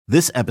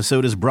This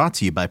episode is brought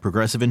to you by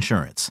Progressive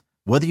Insurance.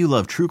 Whether you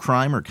love true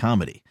crime or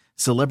comedy,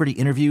 celebrity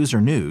interviews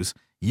or news,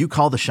 you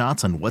call the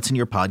shots on what's in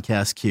your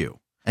podcast queue.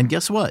 And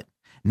guess what?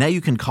 Now you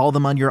can call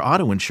them on your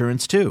auto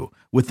insurance too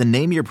with the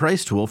Name Your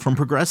Price tool from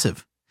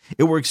Progressive.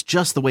 It works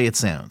just the way it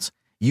sounds.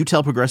 You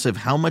tell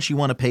Progressive how much you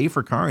want to pay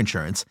for car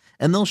insurance,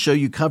 and they'll show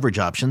you coverage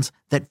options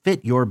that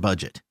fit your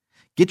budget.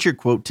 Get your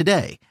quote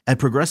today at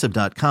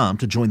Progressive.com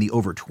to join the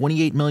over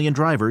 28 million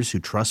drivers who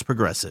trust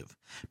Progressive.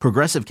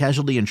 Progressive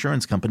Casualty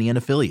Insurance Company and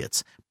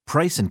Affiliates.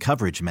 Price and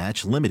coverage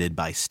match limited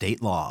by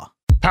state law.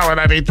 Power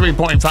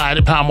 93.5,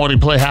 the Power Morning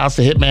Playhouse,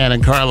 the Hitman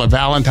and Carla.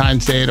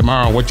 Valentine's Day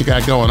tomorrow. What you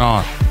got going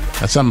on?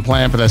 Got something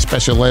planned for that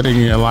special lady in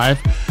your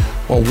life?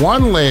 Well,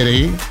 one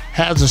lady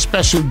has a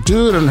special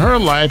dude in her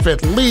life.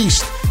 At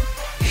least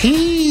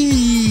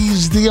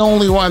he's the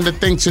only one that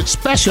thinks it's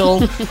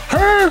special.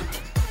 Her,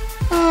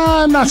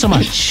 not so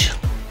much.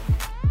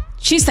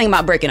 She's thinking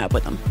about breaking up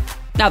with him.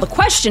 Now, the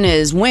question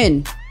is,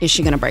 when is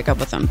she going to break up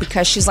with him?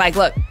 Because she's like,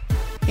 look,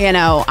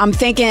 I'm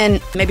thinking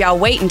maybe I'll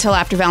wait until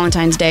after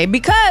Valentine's Day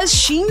because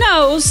she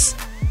knows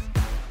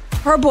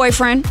her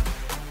boyfriend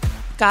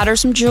got her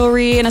some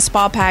jewelry and a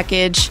spa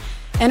package.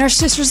 And her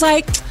sister's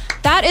like,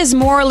 that is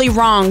morally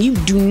wrong. You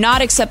do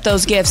not accept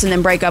those gifts and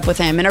then break up with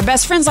him. And her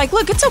best friend's like,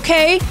 look, it's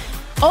okay.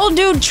 Old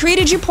dude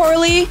treated you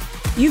poorly.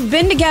 You've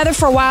been together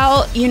for a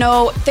while.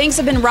 Things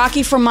have been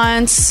rocky for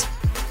months.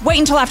 Wait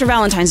until after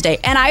Valentine's Day.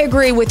 And I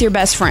agree with your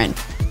best friend.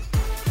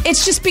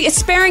 It's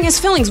sparing his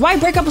feelings. Why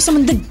break up with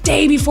someone the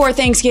day before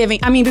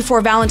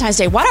before Valentine's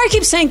Day? Why do I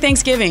keep saying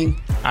Thanksgiving?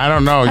 I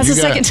don't know. That's the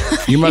second time.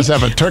 You must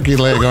have a turkey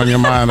leg on your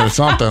mind or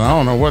something. I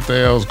don't know what the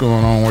hell's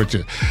going on with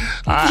you.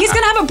 He's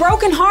going to have a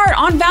broken heart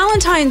on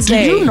Valentine's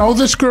Day. Do you know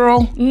this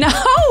girl? No.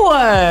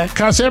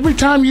 Because every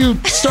time you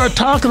start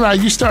talking about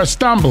it, you start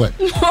stumbling.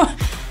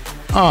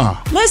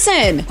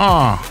 Listen,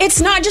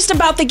 it's not just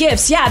about the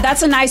gifts. Yeah,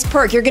 that's a nice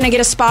perk. You're going to get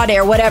a spa day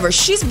or whatever.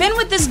 She's been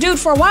with this dude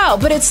for a while,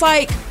 but it's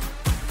like,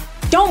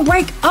 don't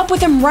break up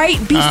with him right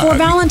before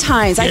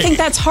Valentine's. I think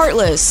that's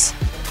heartless.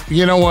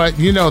 You know what?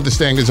 You know this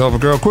thing is over,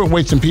 girl. Quit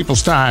wasting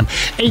people's time.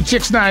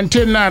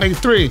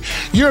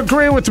 869-1093. You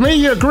agree with me?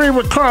 You agree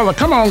with Carla?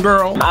 Come on,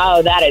 girl.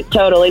 Oh, that is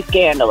totally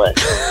scandalous.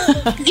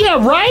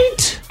 Yeah,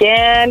 right?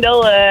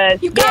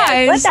 Scandalous. You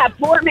guys. Yeah, let that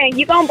poor man,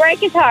 you gonna break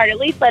his heart. At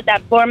least let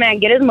that poor man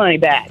get his money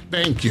back.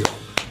 Thank you.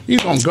 You're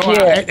going to go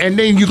out, and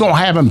then you're going to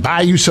have him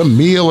buy you some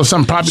meal or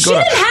something. Probably go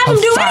to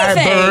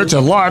Firebirds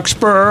or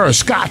Larkspur or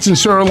Scots and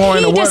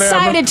Sirloin or whatever. He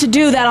decided to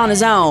do that on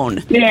his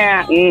own.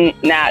 Yeah,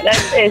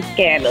 that's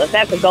scandalous.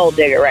 That's a gold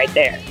digger right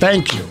there.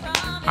 Thank you.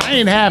 I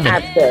ain't having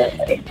it.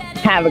 Absolutely.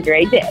 Have a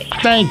great day.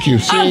 Thank you,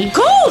 see? A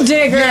gold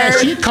digger? Yeah,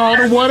 she called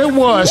it what it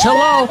was.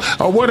 Hello,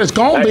 or what it's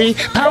going to be.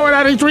 Power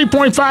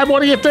 93.5,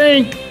 what do you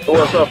think?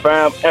 What's up,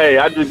 fam? Hey,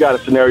 I just got a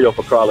scenario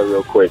for Carla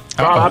real quick.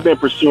 Carla, I've been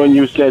pursuing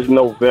you since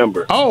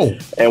November. Oh.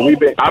 And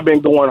I've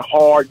been going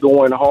hard.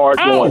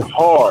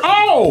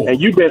 Oh. And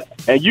you've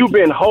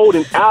been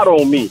holding out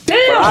on me.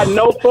 Damn. But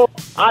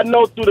I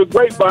know through the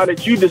grapevine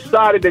that you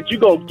decided that you're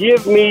going to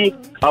give me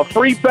a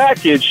free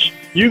package.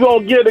 You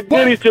gonna give the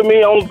goodies to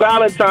me on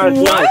Valentine's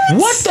night.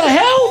 What the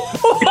hell?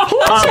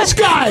 Who's this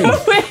guy?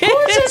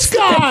 Who's this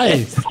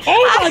guy?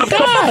 Oh, my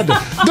God.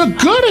 The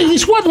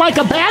goodies? What, like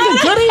a bag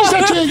of goodies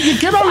that you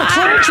get on the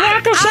clearance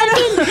rack or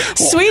something?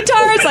 Sweet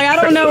tarts? Like,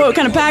 I don't know what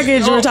kind of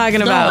package we're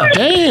talking about.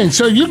 Dang,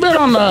 so you've been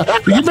on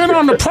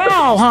the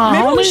prowl, huh,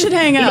 Maybe homie? we should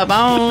hang up.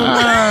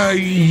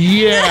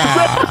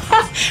 Yeah.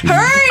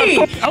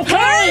 Hurry! Okay.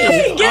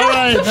 Hurry, get all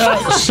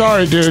right.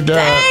 Sorry, dude.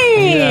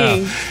 Dang.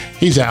 Yeah.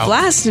 He's out.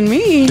 Blasting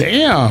me.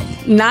 Damn.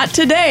 Not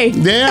today.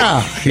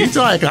 Yeah. He's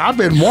like, I've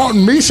been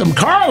wanting me some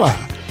Carla.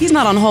 He's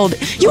not on hold.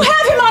 You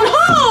have him on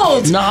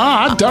hold!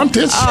 Nah, I dumped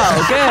his.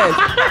 Oh, good.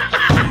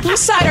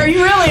 Whose side are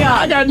you really on?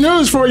 I got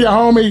news for you,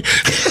 homie.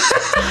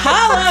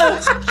 Holla!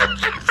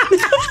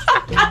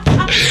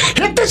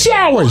 Hit the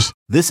showers.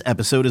 This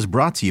episode is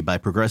brought to you by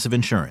Progressive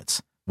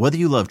Insurance. Whether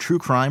you love true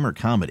crime or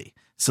comedy,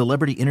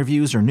 celebrity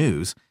interviews or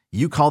news,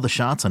 you call the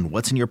shots on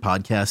what's in your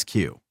podcast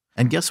queue.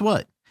 And guess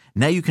what?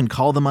 Now you can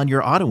call them on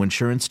your auto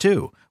insurance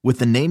too with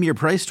the Name Your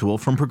Price tool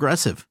from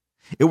Progressive.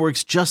 It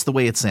works just the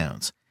way it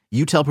sounds.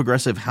 You tell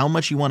Progressive how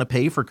much you want to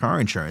pay for car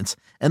insurance,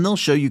 and they'll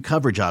show you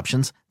coverage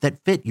options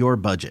that fit your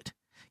budget.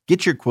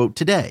 Get your quote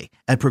today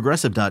at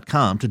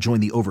Progressive.com to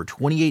join the over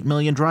 28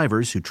 million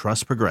drivers who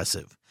trust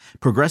Progressive.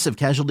 Progressive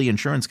Casualty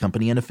Insurance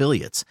Company and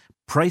Affiliates.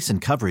 Price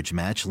and coverage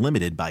match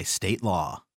limited by state law.